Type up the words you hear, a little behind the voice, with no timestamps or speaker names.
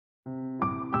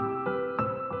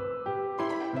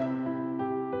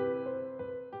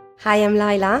Hi, I'm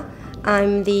Laila.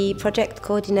 I'm the project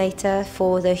coordinator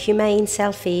for the Humane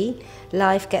Selfie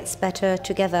Life Gets Better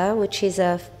Together, which is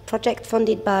a project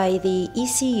funded by the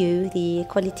ECU, the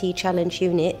Equality Challenge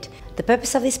Unit. The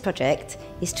purpose of this project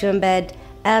is to embed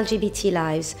LGBT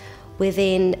lives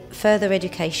within further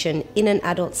education in an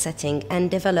adult setting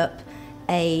and develop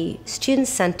a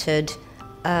student-centred,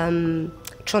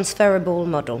 transferable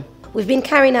model. We've been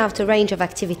carrying out a range of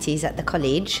activities at the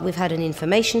college. We've had an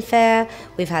information fair,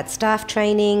 we've had staff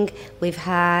training, we've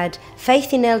had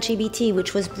Faith in LGBT,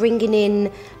 which was bringing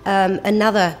in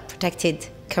another protected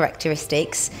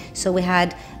characteristics. So we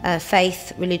had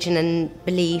faith, religion and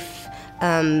belief,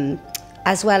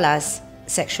 as well as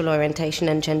sexual orientation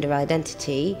and gender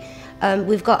identity.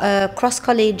 We've got a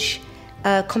cross-college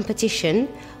competition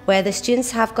where the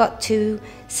students have got to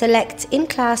select in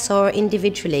class or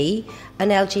individually an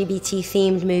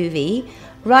LGBT-themed movie,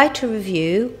 write a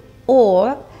review,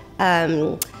 or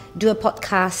do a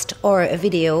podcast or a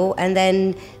video, and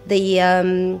then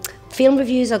the film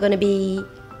reviews are going to be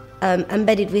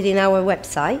embedded within our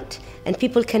website, and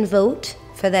people can vote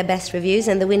for their best reviews,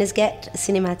 and the winners get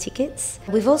cinema tickets.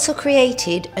 We've also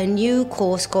created a new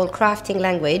course called Crafting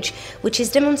Language, which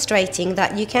is demonstrating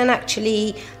that you can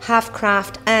actually have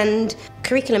craft and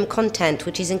curriculum content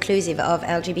which is inclusive of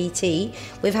LGBT.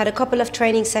 We've had a couple of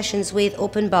training sessions with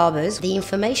open barbers. The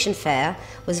information fair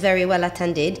was very well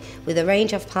attended with a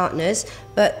range of partners,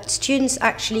 but students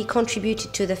actually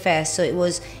contributed to the fair, so it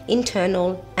was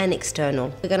internal and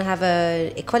external. We're going to have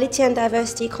an Equality and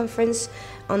Diversity conference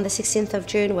on the 16th of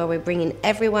June, where we're bringing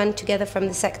everyone together from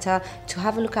the sector to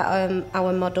have a look at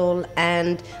our model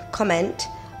and comment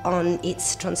on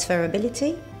its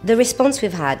transferability. The response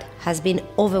we've had has been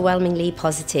overwhelmingly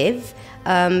positive.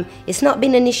 It's not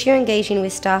been an issue engaging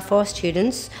with staff or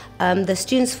students. The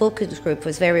students' focus group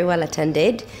was very well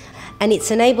attended, and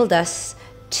it's enabled us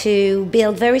to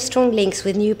build very strong links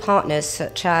with new partners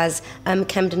such as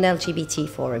Camden LGBT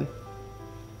Forum.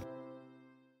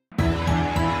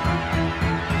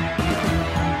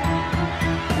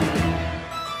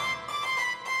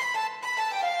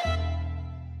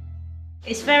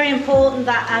 It's very important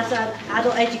that as an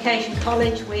adult education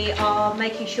college we are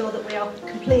making sure that we are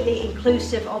completely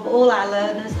inclusive of all our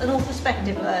learners and all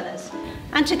prospective learners,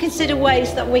 and to consider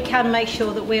ways that we can make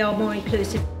sure that we are more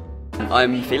inclusive.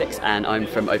 I'm Felix and I'm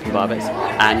from Open Barbers,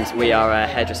 and we are a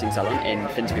hairdressing salon in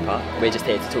Finsbury Park. We're just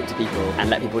here to talk to people and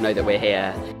let people know that we're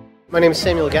here. My name is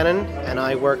Samuel Gannon and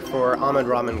I work for Ahmed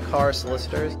Rahman Carr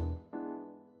Solicitors.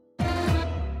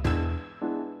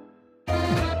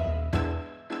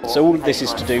 So all of this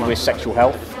is to do with sexual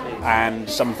health and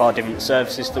some of our different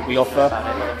services that we offer,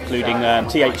 including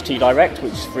THT Direct,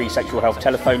 which is free sexual health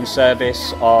telephone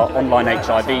service, our online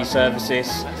HIV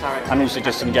services, and also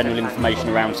just some general information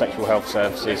around sexual health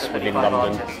services within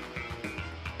London.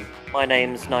 My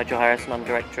name's Nigel Harris and I'm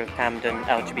Director of Camden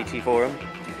LGBT Forum,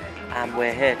 and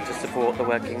we're here to support the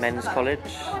Working Men's College.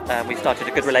 We started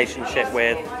a good relationship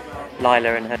with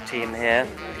Lila and her team here,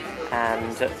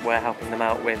 and we're helping them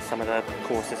out with some of the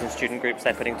courses and student groups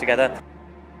they're putting together.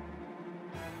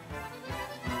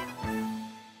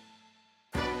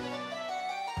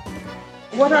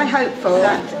 What I hope for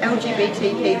that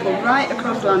LGBT people right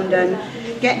across London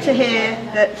get to hear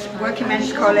that Working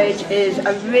Men's College is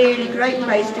a really great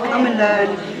place to come and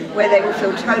learn, where they will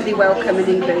feel totally welcome and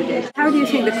included. How do you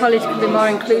think the college can be more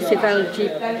inclusive of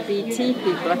LGBT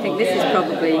people? I think this is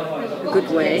probably a good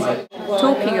way.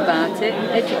 Talking about it,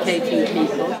 educating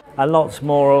people. And lots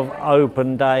more of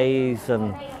open days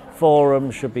and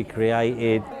forums should be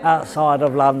created outside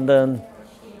of London,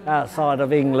 outside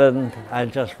of England,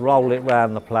 and just roll it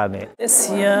round the planet. This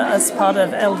year, as part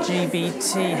of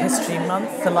LGBT History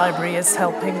Month, the library is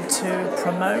helping to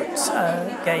promote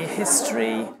gay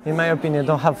history. In my opinion,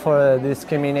 don't have for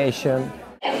discrimination.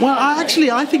 Well,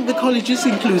 I think the college is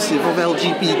inclusive of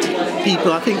LGBT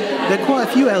people. I think there are quite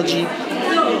a few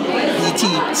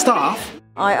LGBT staff.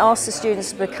 I asked the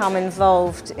students to become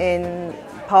involved in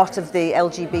part of the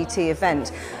LGBT event,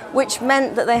 which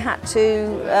meant that they had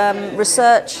to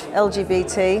research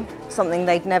LGBT, something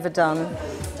they'd never done,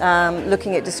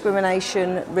 looking at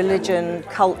discrimination, religion,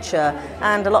 culture,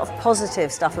 and a lot of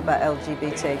positive stuff about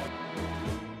LGBT.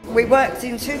 We worked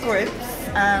in two groups.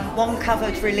 One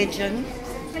covered religion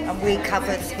and we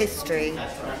covered history.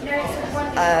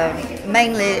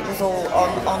 Mainly it was all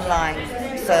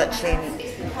online searching.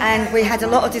 And we had a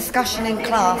lot of discussion in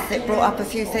class. It brought up a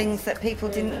few things that people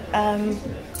didn't,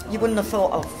 you wouldn't have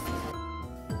thought of.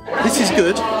 This is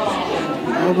good.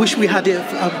 I wish we had it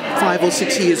 5 or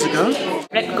 6 years ago.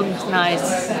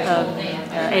 Recognise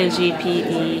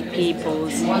LGBT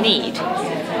people's need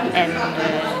and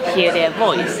hear their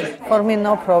voice. For me,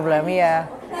 no problem, yeah.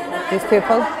 These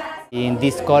people. In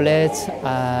this college,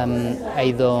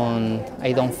 I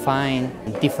don't find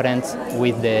difference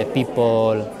with the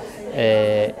people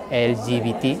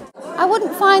LGBT. I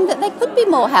wouldn't find that they could be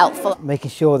more helpful.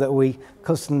 Making sure that we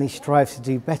constantly strive to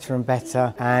do better and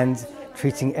better and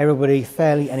treating everybody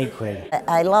fairly and equally.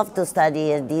 I love to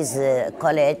study at this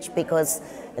college because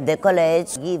the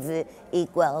college gives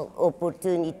equal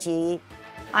opportunity.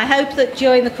 I hope that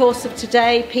during the course of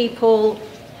today people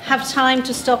have time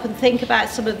to stop and think about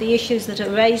some of the issues that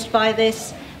are raised by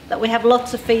this, that we have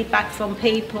lots of feedback from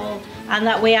people and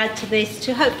that we add to this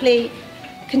to hopefully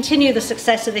continue the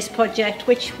success of this project,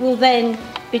 which will then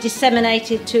be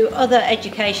disseminated to other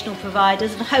educational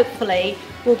providers and hopefully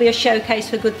will be a showcase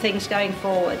for good things going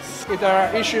forwards. If there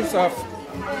are issues of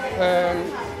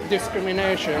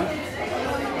discrimination,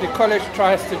 the college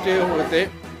tries to deal with it.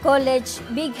 College,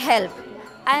 big help.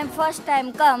 I am first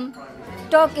time come,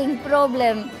 talking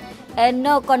problem and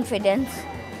no confidence.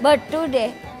 But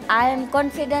today I am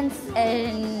confident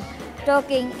in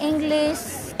talking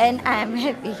English and I am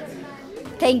happy.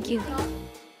 Thank you.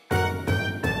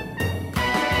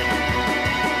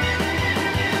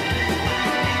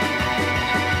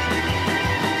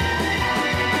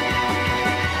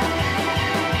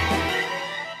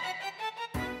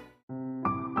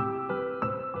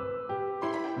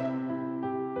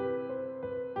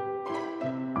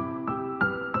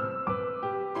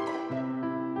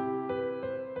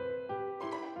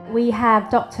 We have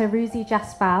Dr. Ruzi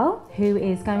Jaspal, who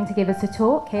is going to give us a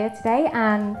talk here today,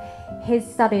 and his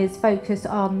studies focus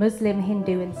on Muslim,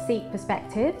 Hindu and Sikh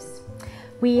perspectives.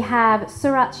 We have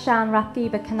Surat Shan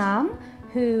Raqiba Kanan,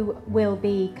 who will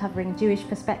be covering Jewish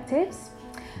perspectives.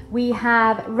 We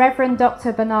have Reverend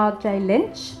Dr. Bernard J.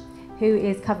 Lynch, who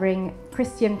is covering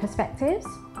Christian perspectives.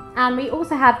 And we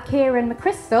also have Kieran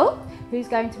McChrystal, who's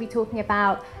going to be talking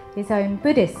about his own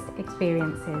Buddhist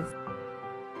experiences.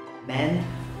 Men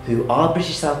who are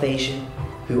British South Asian,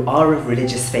 who are of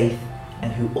religious faith,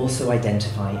 and who also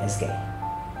identify as gay.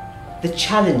 The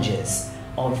challenges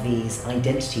of these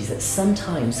identities that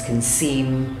sometimes can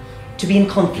seem to be in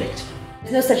conflict.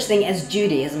 There's no such thing as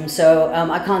Judaism, so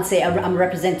I can't say I'm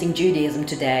representing Judaism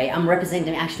today. I'm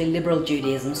representing actually liberal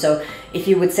Judaism. So if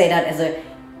you would say that as a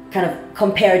kind of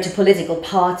compare it to political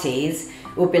parties,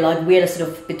 it would be like we're sort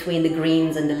of between the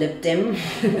Greens and the Lib Dem,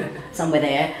 somewhere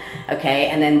there, okay?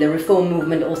 And then the Reform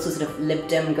movement also sort of Lib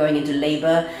Dem going into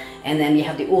Labour, and then you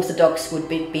have the Orthodox would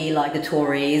be like the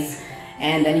Tories,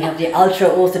 and then you have the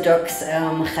ultra-Orthodox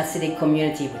Hasidic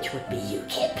community, which would be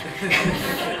UKIP.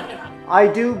 I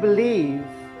do believe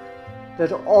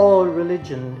that all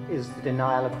religion is the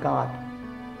denial of God.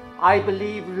 I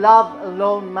believe love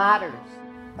alone matters.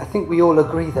 I think we all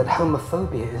agree that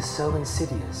homophobia is so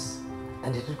insidious,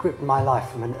 and it had gripped my life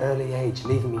from an early age,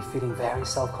 leaving me feeling very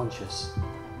self-conscious.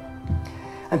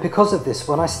 And because of this,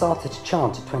 when I started to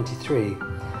chant at 23,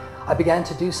 I began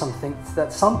to do something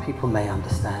that some people may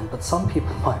understand, but some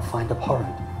people might find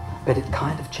abhorrent. But it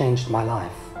kind of changed my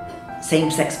life.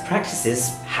 Same-sex practices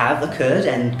have occurred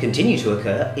and continue to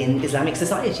occur in Islamic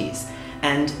societies,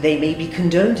 and they may be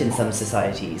condoned in some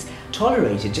societies,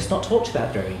 tolerated, just not talked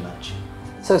about very much.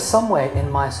 So somewhere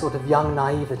in my sort of young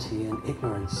naivety and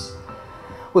ignorance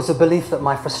was a belief that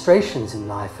my frustrations in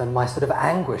life and my sort of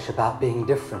anguish about being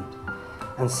different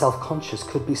and self-conscious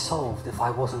could be solved if I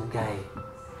wasn't gay.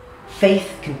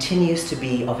 Faith continues to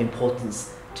be of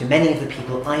importance to many of the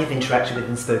people I have interacted with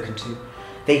and spoken to.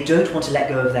 They don't want to let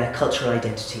go of their cultural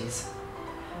identities.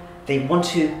 They want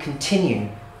to continue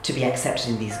to be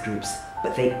accepted in these groups,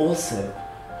 but they also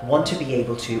want to be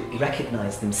able to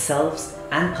recognize themselves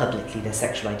and publicly their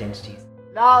sexual identities.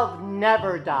 Love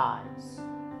never dies.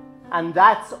 And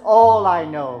that's all I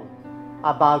know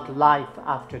about life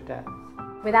after death.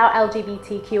 Without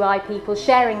LGBTQI people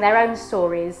sharing their own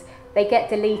stories, they get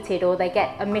deleted or they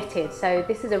get omitted. So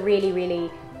this is a really, really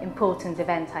important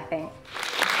event, I think.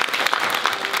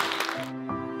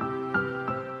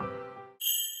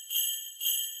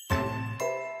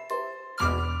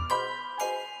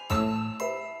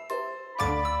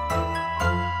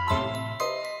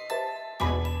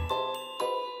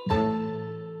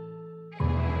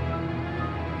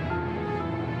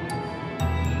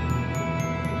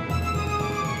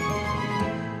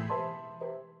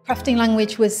 Crafting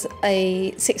Language was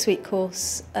a 6-week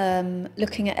course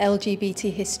looking at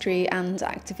LGBT history and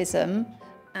activism,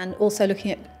 and also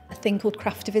looking at a thing called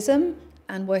craftivism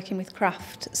and working with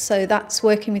craft. So that's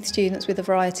working with students with a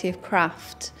variety of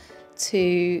craft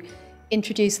to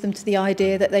introduce them to the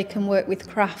idea that they can work with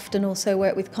craft and also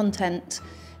work with content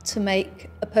to make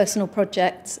a personal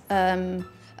project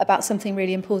about something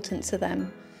really important to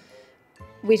them.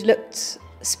 We'd looked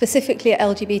specifically at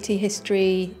LGBT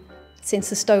history since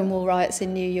the Stonewall riots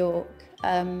in New York,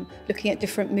 looking at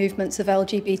different movements of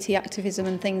LGBT activism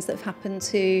and things that have happened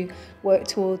to work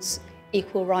towards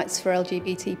equal rights for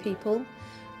LGBT people.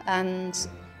 And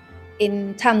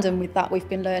in tandem with that, we've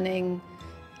been learning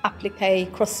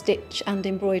applique, cross-stitch and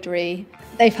embroidery.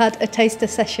 They've had a taster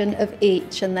session of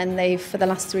each, and then for the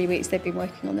last 3 weeks, they've been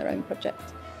working on their own project.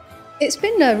 It's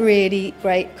been a really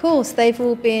great course. They've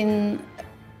all been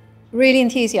really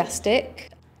enthusiastic.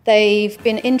 They've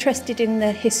been interested in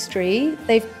the history.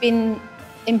 They've been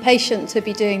impatient to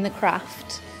be doing the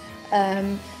craft.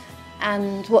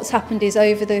 And what's happened is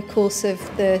over the course of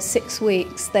the 6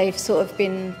 weeks, they've sort of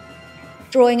been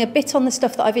drawing a bit on the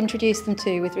stuff that I've introduced them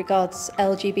to with regards to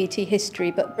LGBT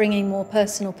history, but bringing more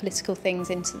personal political things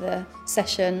into the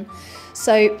session.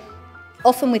 So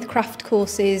often with craft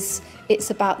courses,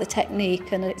 it's about the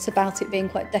technique and it's about it being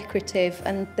quite decorative.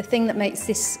 And the thing that makes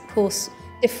this course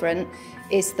different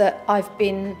is that I've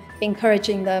been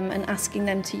encouraging them and asking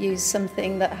them to use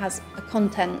something that has a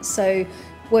content. So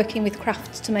working with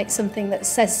craft to make something that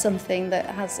says something that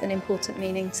has an important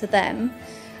meaning to them.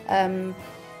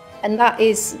 And that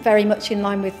is very much in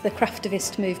line with the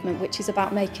craftivist movement, which is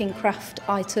about making craft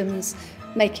items,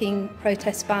 making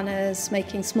protest banners,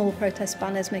 making small protest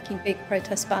banners, making big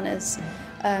protest banners.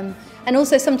 And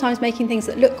also sometimes making things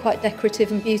that look quite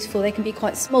decorative and beautiful. They can be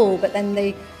quite small, but then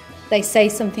they say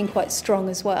something quite strong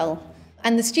as well.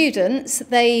 And the students,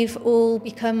 they've all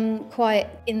become quite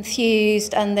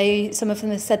enthused, and some of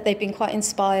them have said they've been quite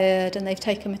inspired, and they've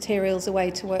taken materials away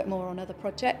to work more on other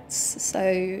projects.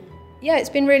 So yeah,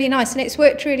 it's been really nice, and it's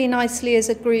worked really nicely as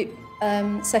a group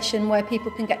session where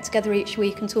people can get together each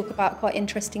week and talk about quite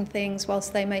interesting things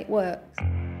whilst they make work.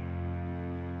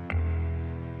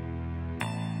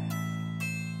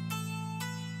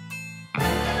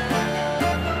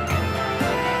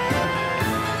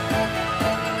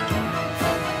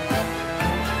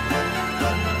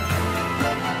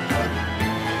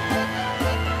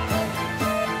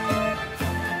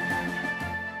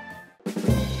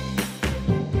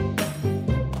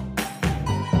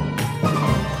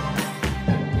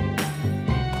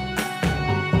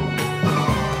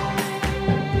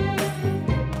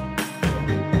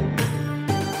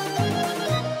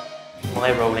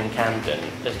 My role in Camden,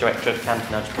 as Director of Camden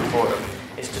LGBT Forum,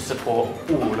 is to support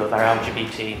all of our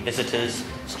LGBT visitors,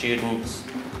 students,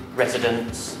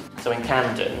 residents. So in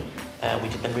Camden, we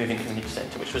did the Moving Community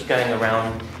Centre, which was going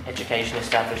around education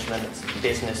establishments,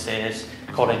 businesses,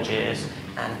 colleges,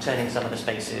 and turning some of the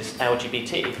spaces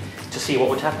LGBT to see what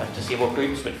would happen, to see what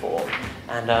groups would form.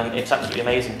 And it's absolutely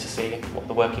amazing to see what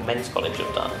the Working Men's College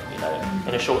have done,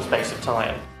 in a short space of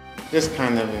time. This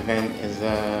kind of event is,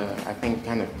 I think,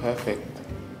 kind of perfect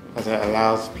because it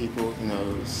allows people,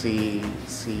 see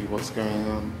what's going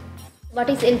on. What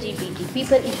is LGBT?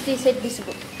 People, if they said these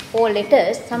four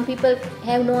letters, some people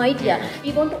have no idea.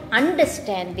 We want to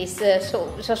understand this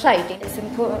society. It's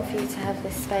important for you to have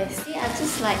this space. Yeah,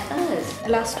 just like us.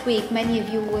 Last week, many of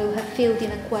you will have filled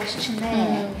in a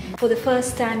questionnaire. For the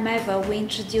first time ever, we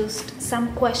introduced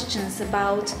some questions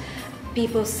about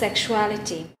people's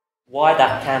sexuality. Why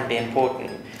that can be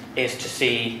important is to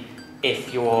see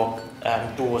if your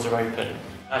doors are open.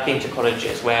 I've been to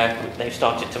colleges where they've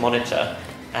started to monitor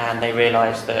and they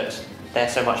realise that they're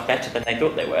so much better than they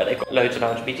thought they were. They've got loads of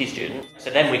LGBT students.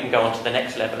 So then we can go on to the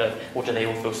next level of, well, do they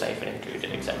all feel safe and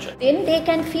included, etc. Then they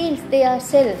can feel they are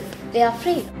self, they are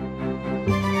free.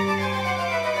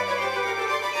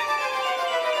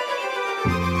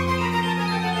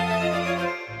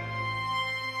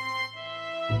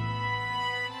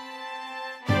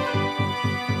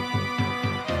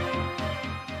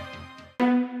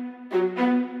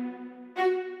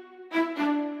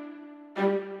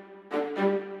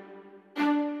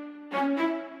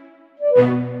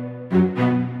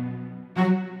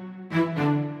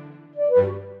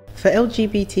 For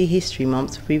LGBT History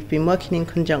Month, we've been working in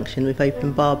conjunction with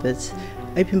Open Barbers.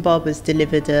 Open Barbers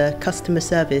delivered a customer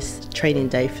service training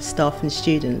day for staff and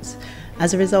students.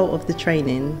 As a result of the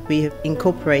training, we have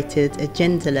incorporated a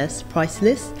genderless price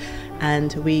list,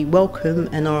 and we welcome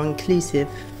and are inclusive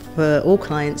for all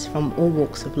clients from all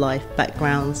walks of life,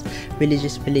 backgrounds,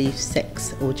 religious beliefs,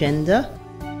 sex or gender.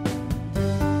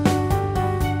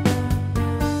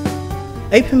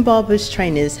 Open Barbers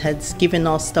trainers has given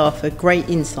our staff a great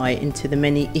insight into the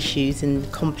many issues and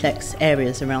complex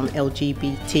areas around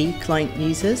LGBT client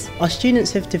users. Our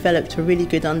students have developed a really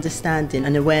good understanding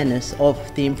and awareness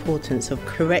of the importance of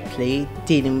correctly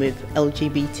dealing with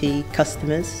LGBT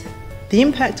customers, The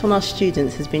impact on our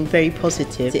students has been very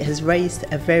positive. It has raised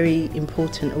a very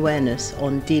important awareness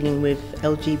on dealing with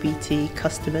LGBT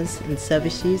customers and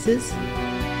service users.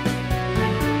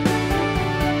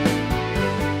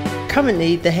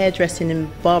 Currently, the hairdressing and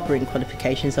barbering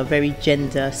qualifications are very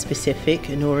gender specific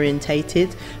and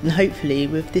orientated, and hopefully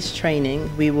with this training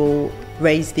we will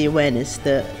raise the awareness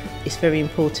that it's very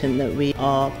important that we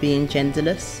are being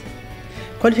genderless.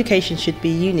 Qualifications should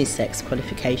be unisex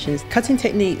qualifications. Cutting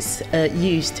techniques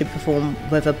used to perform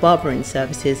whether barbering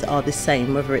services are the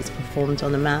same, whether it's performed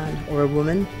on a man or a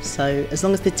woman. So as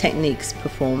long as the technique's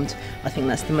performed, I think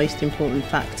that's the most important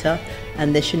factor,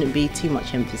 and there shouldn't be too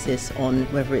much emphasis on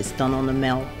whether it's done on a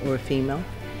male or a female.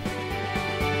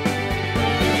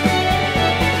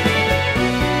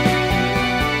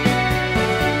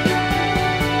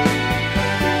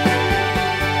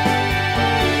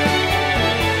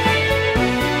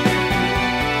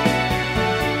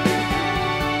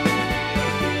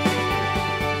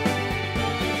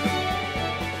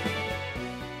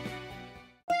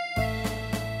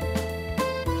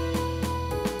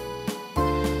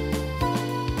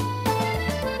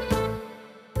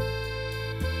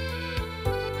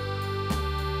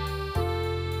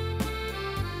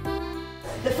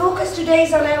 The focus today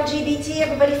is on LGBT.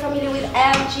 Everybody familiar with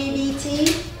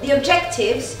LGBT? The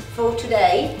objectives for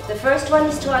today. The first one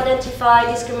is to identify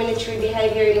discriminatory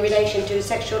behaviour in relation to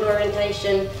sexual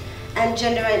orientation and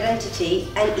gender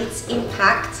identity and its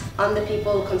impact on the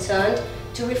people concerned.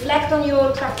 To reflect on your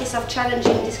own practice of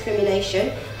challenging discrimination,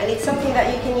 and it's something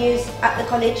that you can use at the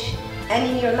college and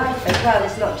in your life as well,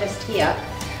 it's not just here.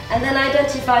 And then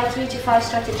identify 3 to 5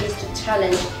 strategies to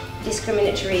challenge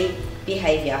discriminatory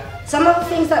behaviour. Some of the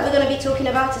things that we're going to be talking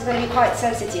about is going to be quite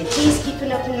sensitive. Please keep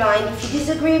an open mind. If you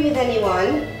disagree with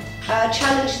anyone,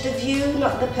 challenge the view,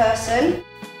 not the person.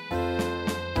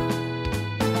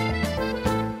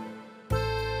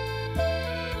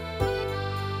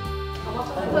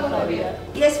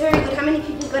 Yes, very good. How many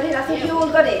people got it? I think you all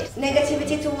got it.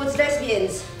 Negativity towards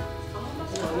lesbians.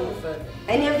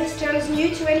 Any of these terms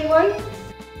new to anyone?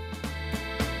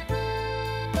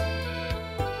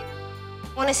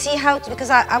 I want to see how, because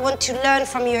I want to learn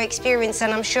from your experience,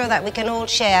 and I'm sure that we can all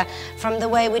share from the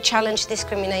way we challenge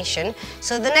discrimination.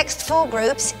 So the next 4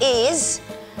 groups is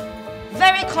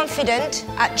very confident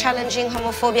at challenging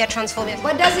homophobia, transphobia.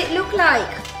 What does it look like?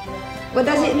 What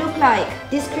does it look like?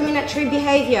 Discriminatory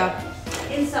behaviour.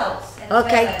 Insults and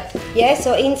okay. swear words. Yeah,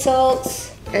 so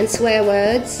insults and swear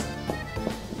words.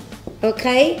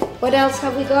 Okay. What else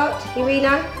have we got,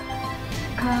 Irina?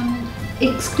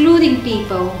 Excluding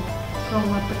people from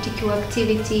a particular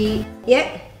activity.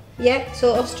 Yeah, yeah,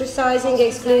 so ostracizing,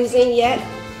 excluding, yeah.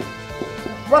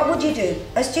 What would you do?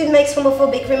 A student makes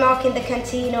homophobic remark in the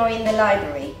canteen or in the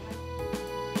library.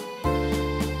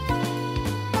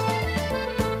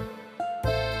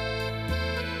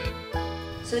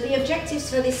 So the objectives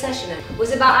for this session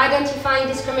was about identifying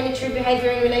discriminatory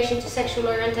behaviour in relation to sexual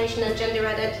orientation and gender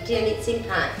identity and its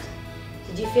impact.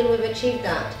 Did you feel we've achieved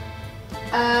that?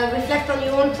 Reflect on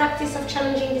your own practice of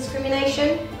challenging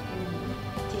discrimination.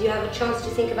 Did you have a chance to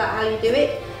think about how you do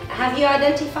it? Have you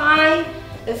identified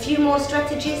a few more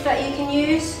strategies that you can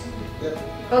use? Yeah.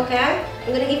 Okay, I'm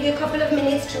going to give you a couple of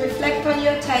minutes to reflect on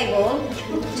your table,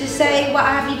 to say what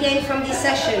have you gained from this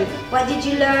session? What did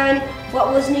you learn?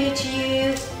 What was new to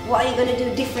you? What are you going to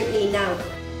do differently now?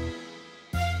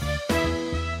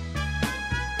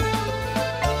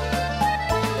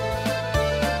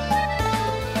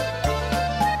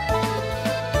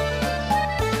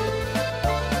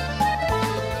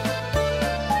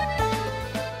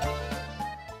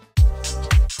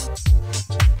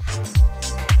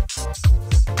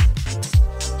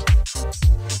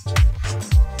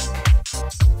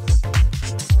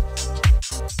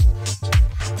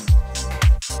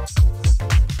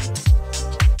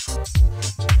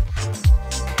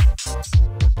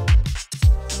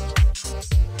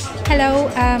 Hello,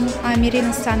 I'm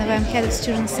Irina Stanova, I'm Head of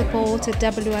Student Support at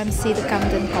WMC, the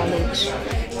Camden College.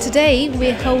 Today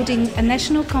we're holding a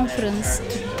national conference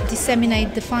to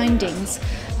disseminate the findings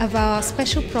of our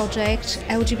special project,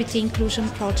 LGBT inclusion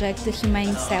project, the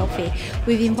Humane Selfie.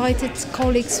 We've invited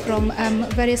colleagues from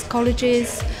various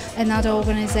colleges and other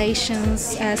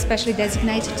organizations, specially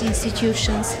designated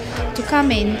institutions, to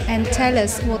come in and tell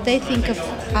us what they think of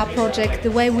our project,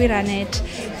 the way we run it,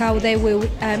 how they will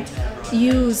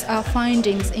use our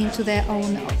findings into their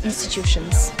own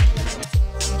institutions.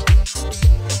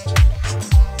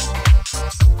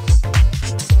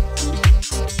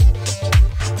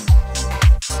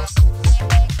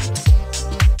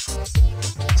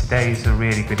 Today is a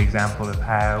really good example of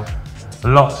how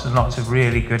lots and lots of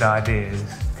really good ideas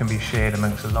can be shared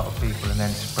amongst a lot of people and then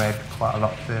spread quite a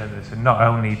lot further. So not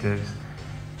only does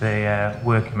the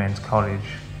Working Men's College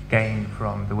gain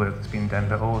from the work that's been done,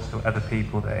 but also other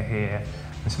people that are here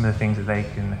and some of the things that they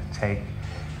can take.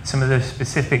 Some of the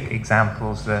specific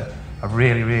examples that I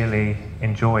really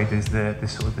enjoyed is the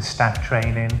sort of the staff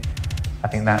training. I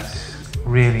think that's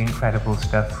really incredible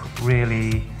stuff,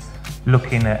 really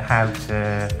looking at how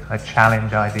to kind of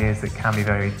challenge ideas that can be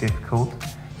very difficult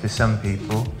to some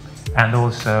people. And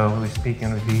also we're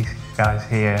speaking with these guys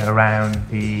here around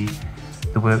the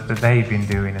work that they've been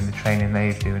doing and the training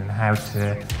they've been doing and how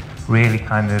to really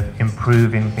kind of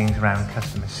improving things around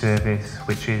customer service,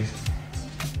 which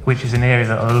is an area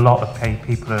that a lot of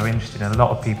people are interested in. A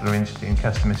lot of people are interested in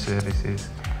customer services.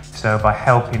 So by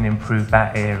helping improve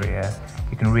that area,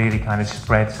 you can really kind of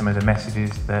spread some of the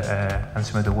messages that and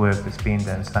some of the work that's being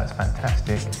done. So that's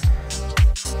fantastic.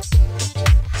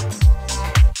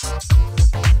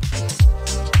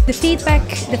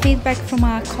 The feedback from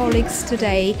our colleagues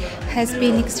today has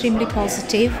been extremely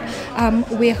positive.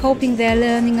 We're hoping they're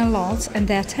learning a lot, and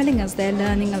they're telling us they're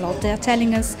learning a lot. They're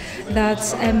telling us that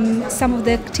some of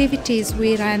the activities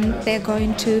we ran they're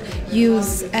going to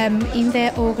use in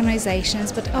their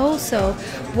organizations, but also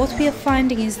what we are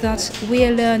finding is that we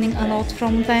are learning a lot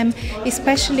from them,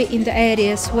 especially in the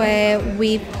areas where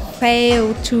we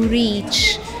fail to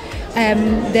reach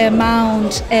the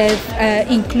amount of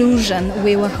inclusion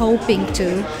we were hoping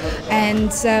to,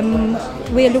 and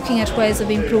we're looking at ways of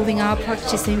improving our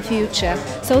practice in future.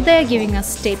 So they're giving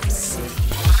us tips.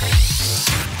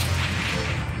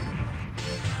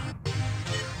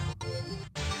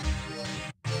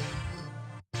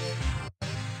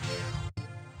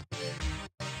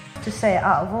 To say,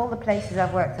 out of all the places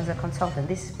I've worked as a consultant,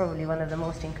 this is probably one of the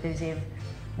most inclusive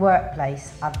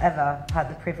workplace I've ever had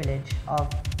the privilege of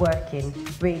working,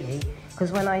 really,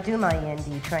 because when I do my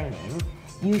END training,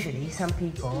 usually some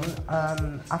people,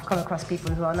 I've come across people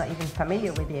who are not even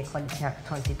familiar with the Equality Act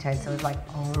 2010, so it's like,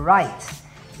 all right,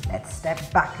 let's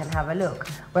step back and have a look.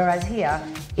 Whereas here,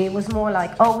 it was more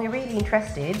like, oh, we're really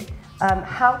interested,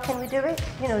 how can we do it?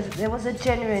 You know, there was a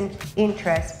genuine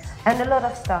interest and a lot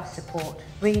of staff support,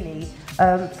 really,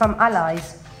 from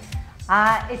allies.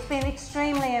 It's been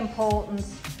extremely important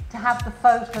to have the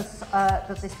focus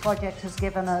that this project has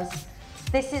given us.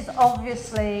 This is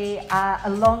obviously a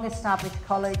long-established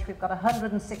college. We've got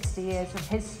 160 years of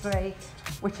history,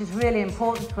 which is really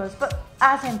important to us, but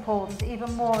as important,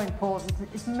 even more important,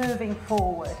 is moving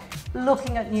forward,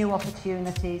 looking at new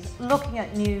opportunities, looking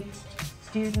at new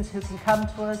students who can come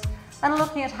to us, and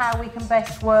looking at how we can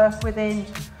best work within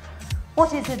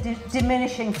what is a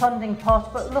diminishing funding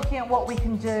pot, but looking at what we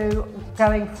can do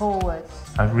going forward.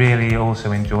 I really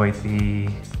also enjoyed the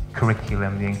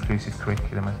curriculum, the inclusive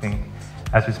curriculum. I think,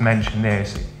 as was mentioned there,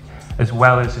 as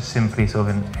well as a simply sort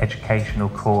of an educational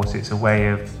course, it's a way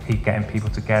of getting people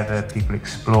together, people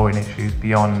exploring issues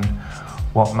beyond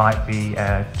what might be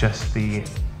just the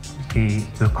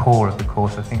core of the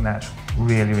course. I think that's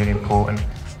really important.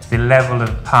 The level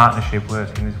of partnership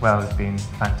working as well has been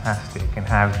fantastic, and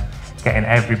how getting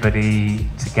everybody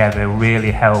together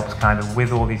really helps kind of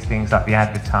with all these things like the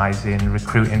advertising,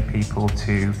 recruiting people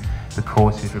to the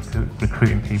courses,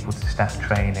 recruiting people to staff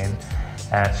training,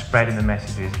 spreading the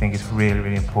messages. I think it's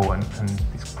really important, and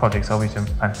this project's always been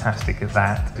fantastic at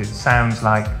that. It sounds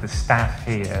like the staff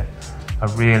here are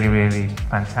really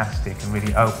fantastic and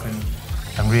really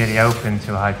open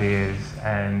to ideas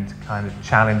and kind of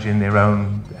challenging their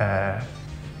own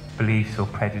beliefs or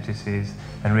prejudices,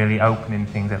 and really opening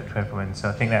things up to everyone. So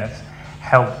I think that's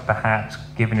helped perhaps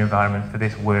give an environment for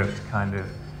this work to kind of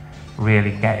really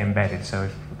get embedded. So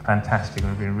it's fantastic,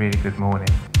 and it's been a really good morning.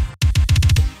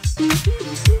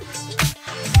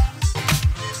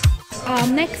 Our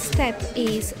next step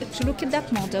is to look at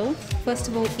that model, first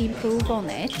of all improve on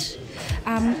it,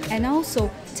 and also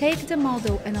take the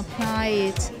model and apply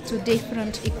it to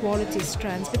different equality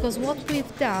strands, because what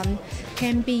we've done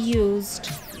can be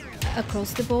used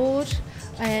across the board,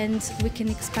 and we can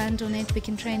expand on it, we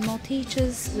can train more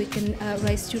teachers, we can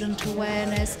raise student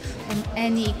awareness on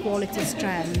any equality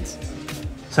strand.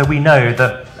 So we know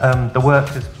that the work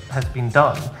has been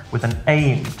done with an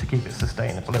aim to keep it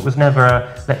sustainable. It was never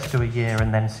a, let's do a year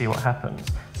and then see what happens.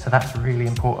 So that's really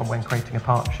important when creating a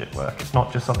partnership work. It's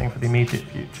not just something for the immediate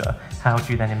future. How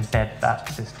do you then embed that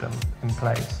system in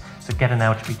place? So get an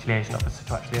LGBT liaison officer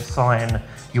to actually assign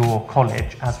your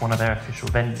college as one of their official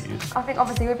venues. I think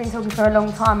obviously we've been talking for a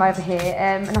long time over here,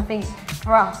 and I think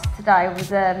for us today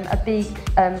was a big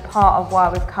part of why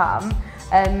we've come.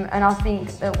 And I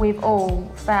think that we've all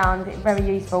found it very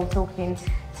useful talking to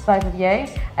both of you.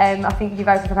 I think you've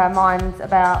opened up our minds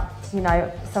about you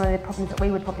know, some of the problems that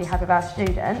we would probably have with our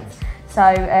students. So,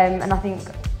 and I think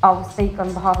I'll speak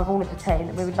on behalf of all of the team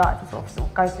that we would like to sort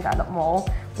of go through that a lot more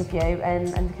with you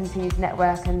and continue to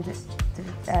network and to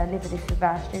live with this with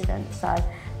our students. So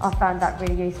I found that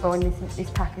really useful, and this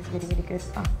pack is really, really good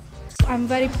for us. I'm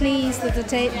very pleased that the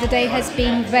day has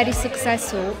been very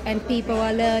successful and people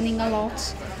are learning a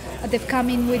lot. They've come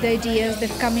in with ideas,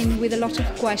 they've come in with a lot of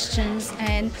questions,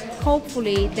 and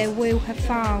hopefully they will have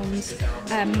found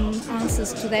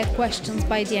answers to their questions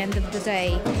by the end of the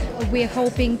day. We're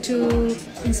hoping to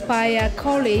inspire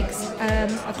colleagues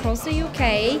across the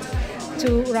UK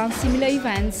to run similar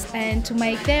events and to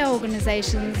make their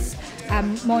organisations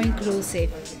more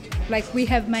inclusive, like we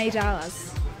have made ours.